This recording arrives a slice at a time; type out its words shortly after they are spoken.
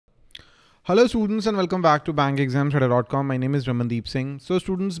Hello students and welcome back to bankexamstudy.com. My name is Ramandeep Singh. So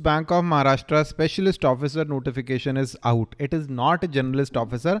students, Bank of Maharashtra Specialist Officer notification is out. It is not a generalist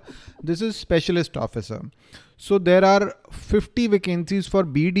officer. This is specialist officer. So there are 50 vacancies for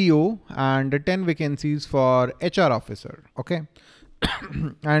BDO and 10 vacancies for HR officer. Okay.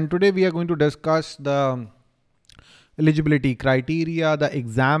 And today we are going to discuss the eligibility criteria, the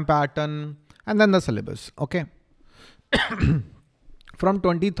exam pattern, and then the syllabus. Okay. From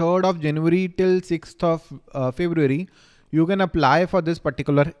 23rd of January till 6th of February, you can apply for this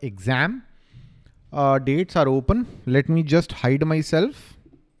particular exam. Dates are open. Let me just hide myself.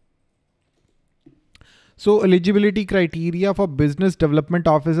 So eligibility criteria for business development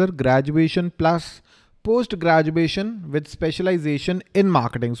officer, graduation plus post-graduation with specialization in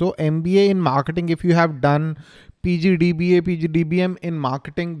marketing. So MBA in marketing, if you have done PGDBA, PGDBM in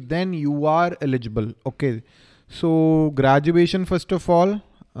marketing, then you are eligible. Okay. So graduation, first of all,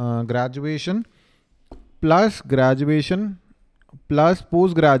 graduation plus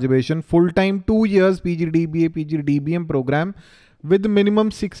post-graduation, full-time 2 years PGDBA, PGDBM program with minimum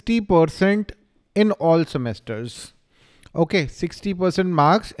 60% in all semesters. Okay, 60%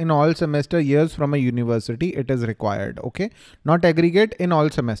 marks in all semester years from a university, it is required. Okay, not aggregate, in all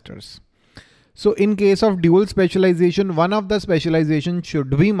semesters. So in case of dual specialization, one of the specialization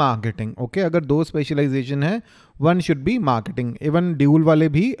should be marketing. Okay, अगर दो specialization है, one should be marketing. Even dual वाले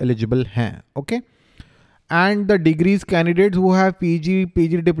भी eligible हैं. Okay. And the degrees candidates who have PG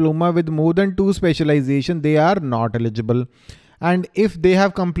diploma with more than 2 specialization, they are not eligible. And if they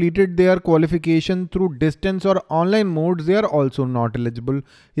have completed their qualification through distance or online modes, they are also not eligible.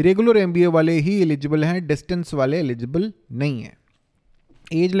 Regular MBA वाले ही eligible हैं, distance वाले eligible नहीं हैं.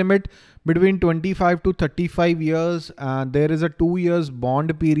 Age limit between 25 to 35 years. There is a 2 years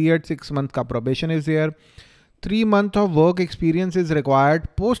bond period, 6 month ka probation is there. 3 months of work experience is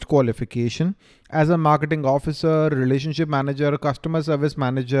required post qualification as a marketing officer, relationship manager, customer service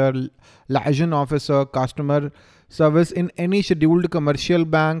manager, liaison officer, customer service in any scheduled commercial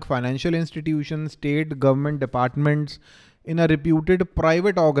bank, financial institution, state government departments, in a reputed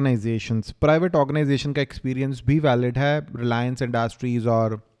private organizations. Private organization का experience भी valid है, Reliance Industries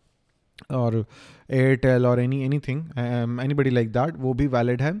or Airtel or anything, anybody like that, वो भी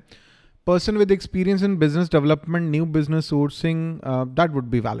valid है. Person with experience in business development, new business sourcing, that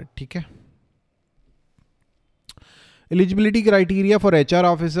would be valid. ठीक है. Eligibility criteria for HR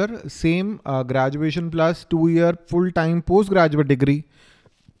officer, same, graduation plus 2 year full-time postgraduate degree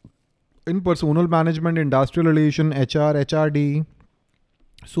in personal management, industrial relation, HR, HRD,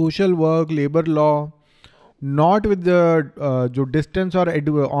 social work, labor law, not with the distance or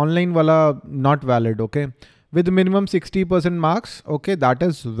online wala, not valid. Okay, with minimum 60% marks. Okay, that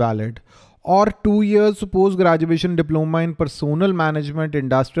is valid. Or 2 years post graduation diploma in personal management,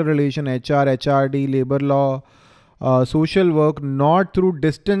 industrial relation, HR, HRD, labor law, social work, not through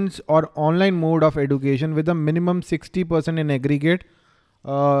distance or online mode of education with a minimum 60% in aggregate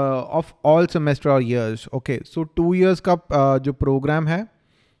of all semester or years. Okay, so 2 years का जो program है,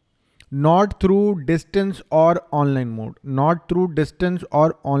 not through distance or online mode, not through distance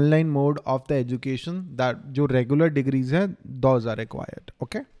or online mode of the education, that जो regular degrees है, those are required.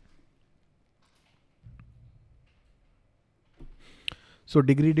 Okay. So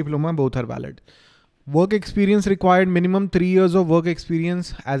degree, diploma, both are valid. Work experience required, minimum 3 years of work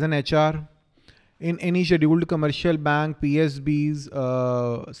experience as an HR in any scheduled commercial bank,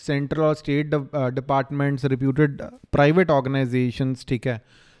 PSBs, central or state departments, reputed private organizations. ठीक है.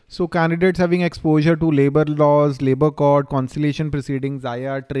 So candidates having exposure to labor laws, labor code, conciliation proceedings,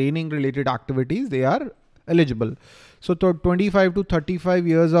 IR, training related activities, they are eligible. So 25 to 35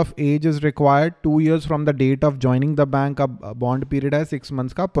 years of age is required. 2 years from the date of joining the bank. A bond period है, 6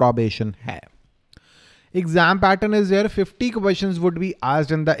 months का probation है. Exam pattern is there. 50 questions would be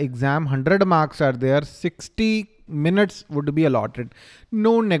asked in the exam. 100 marks are there. 60 minutes would be allotted.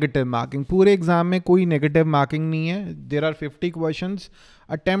 No negative marking. पूरे exam में कोई negative marking नहीं है. There are 50 questions.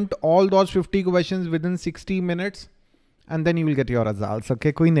 Attempt all those 50 questions within 60 minutes and then you will get your results.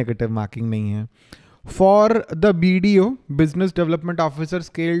 Okay, कोई negative marking नहीं है. For the BDO, Business Development Officer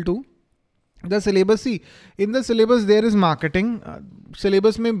Scale 2, the syllabus, see, in the syllabus there is marketing.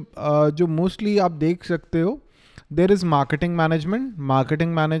 Syllabus में जो mostly आप देख सकते हो, there is marketing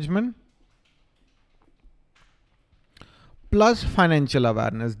management plus financial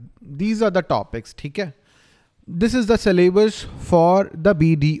awareness. These are the topics. ठीक है. This is the syllabus for the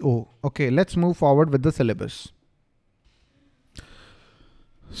BDO. Okay, let's move forward with the syllabus.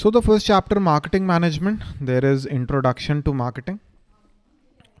 So the first chapter, marketing management, there is introduction to marketing.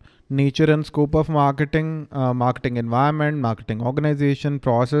 nature and scope of marketing, marketing environment, marketing organization,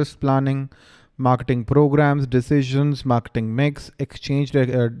 process planning, marketing programs, decisions, marketing mix, exchange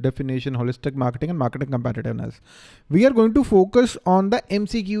definition, holistic marketing, and marketing competitiveness. We are going to focus on the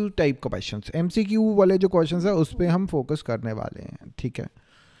MCQ type questions. MCQ वाले जो questions है उस पे हम focus करने वाले हैं, ठीक है?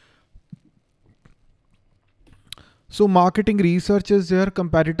 So marketing research is there,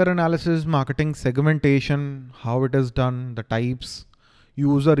 competitor analysis, marketing segmentation, how it is done, the types,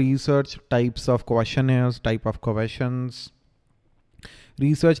 user research, types of questionnaires, type of questions,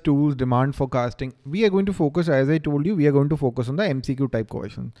 research tools, demand forecasting. We are going to focus, as I told you, we are going to focus on the MCQ type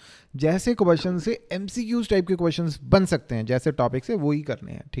questions. जैसे question से MCQs type के questions बन सकते हैं, जैसे topic से वो ही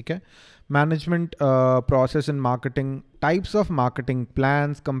करने हैं, ठीक है? Management process in marketing, types of marketing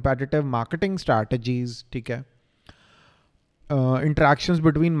plans, competitive marketing strategies, ठीक है? Interactions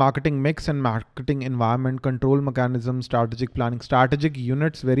between marketing mix and marketing environment, control mechanism, strategic planning, strategic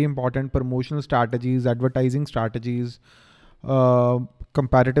units, very important, promotional strategies, advertising strategies,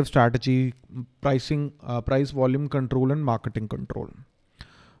 comparative strategy, pricing, price volume control, and marketing control.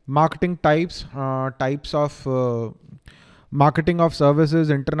 Marketing types, types of marketing of services,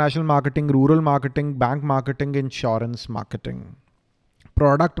 international marketing, rural marketing, bank marketing, insurance marketing.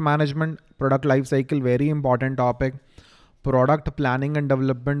 Product management, product life cycle, very important topic. Product planning and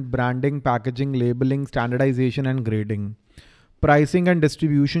development, branding, packaging, labeling, standardization and grading. Pricing and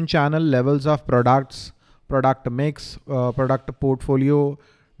distribution channel, levels of products, product mix, product portfolio,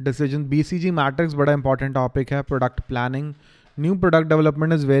 decision. BCG matrix बड़ा important topic है. Product planning, new product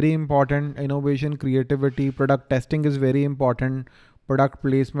development is very important. Innovation, creativity, product testing is very important. Product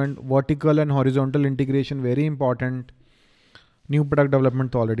placement, vertical and horizontal integration, very important. New product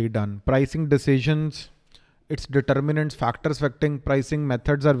development already done. Pricing decisions, its determinants, factors affecting pricing,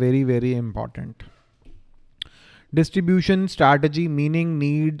 methods are very, very important. Distribution strategy, meaning,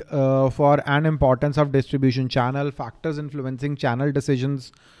 need for and importance of distribution channel, factors influencing channel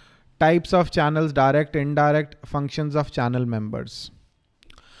decisions, types of channels, direct, indirect, functions of channel members.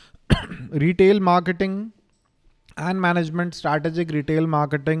 Retail marketing and management, strategic retail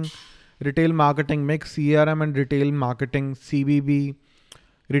marketing mix, CRM and retail marketing, CBB,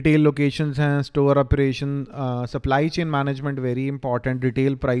 retail locations and store operation, supply chain management, very important,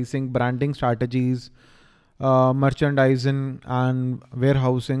 retail pricing, branding strategies, merchandising and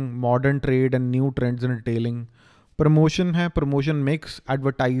warehousing, modern trade and new trends in retailing. Promotion है, promotion mix,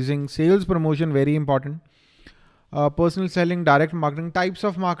 advertising, sales promotion, very important. Personal selling, direct marketing, types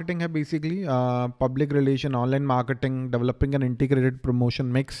of marketing है basically, public relation, online marketing, developing an integrated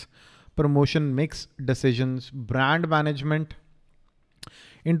promotion mix decisions, brand management,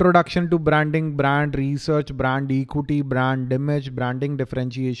 introduction to branding, brand research, brand equity, brand image, branding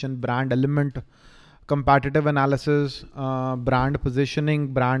differentiation, brand element, competitive analysis, brand positioning,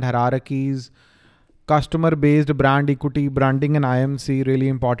 brand hierarchies, customer based brand equity, branding and IMC, really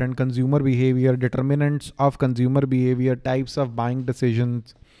important, consumer behavior, determinants of consumer behavior, types of buying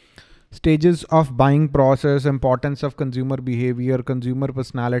decisions, stages of buying process, importance of consumer behavior, consumer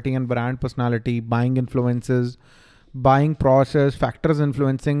personality and brand personality, buying influences, buying process, factors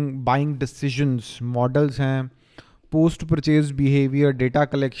influencing buying decisions, models हैं, post purchase behavior, data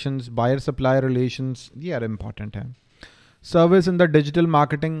collections, buyer supplier relations, ये are important है. Service in the digital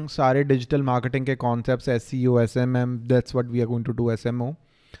marketing, सारे digital marketing के concepts, SEO, SMM, that's what we are going to do, SMO.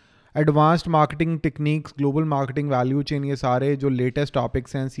 Advanced marketing techniques, global marketing value chain, ये सारे जो latest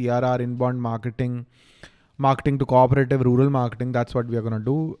topics हैं, CRR, inbound marketing, marketing to cooperative, rural marketing, that's what we are going to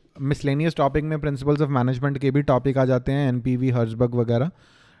do. Miscellaneous topic में principles of management के भी topic आ जाते हैं, NPV, Herzberg वगैरह,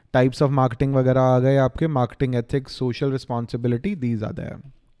 types of marketing वगैरह आ गए आपके, marketing ethics, social responsibility, these are there.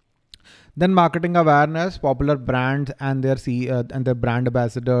 Then marketing awareness, popular brands and their brand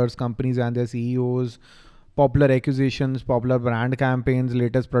ambassadors, companies and their CEOs, popular acquisitions, popular brand campaigns,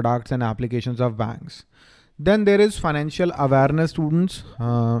 latest products and applications of banks. Then there is financial awareness, students,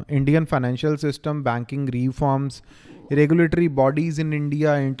 Indian financial system, banking reforms, regulatory bodies in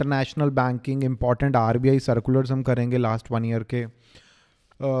India, international banking, important RBI circulars हम करेंगे last 1 year के,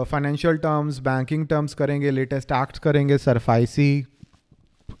 financial terms, banking terms करेंगे, latest acts करेंगे, SARFAESI,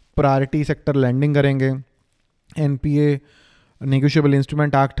 priority sector lending करेंगे, NPA, negotiable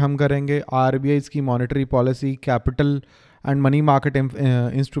instrument act हम करेंगे, RBI की monetary policy, capital and money market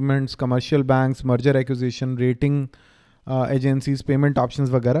instruments, commercial banks, merger acquisition, rating agencies, payment options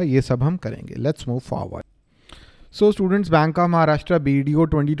वगैरह ये सब हम करेंगे. Let's move forward. So students, bank of Maharashtra BDO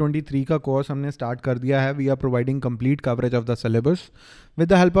 2023 का कोर्स हमने स्टार्ट कर दिया है. We are providing complete coverage of the syllabus with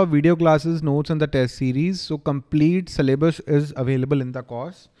the help of video classes, notes and the test series. So complete syllabus is available in the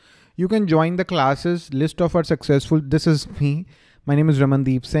course. You can join the classes. List of our successful, this is me. My name is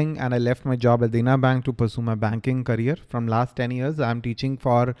Ramandeep Singh and I left my job at Dena Bank to pursue my banking career. From last 10 years, I'm teaching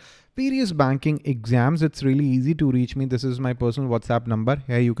for various banking exams. It's really easy to reach me. This is my personal WhatsApp number.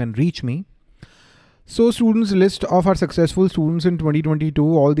 Here you can reach me. So students, list of our successful students in 2022,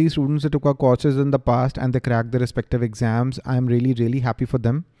 all these students that took our courses in the past and they cracked their respective exams. I'm really happy for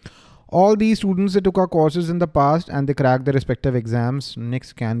them. All these students that took our courses in the past and they cracked their respective exams,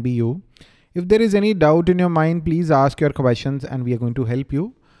 next can be you. If there is any doubt in your mind, please ask your questions and we are going to help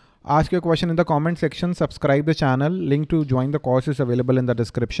you. Ask your question in the comment section, subscribe the channel, link to join the course is available in the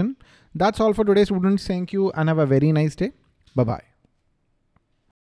description. That's all for today students. Thank you and have a very nice day. Bye-bye.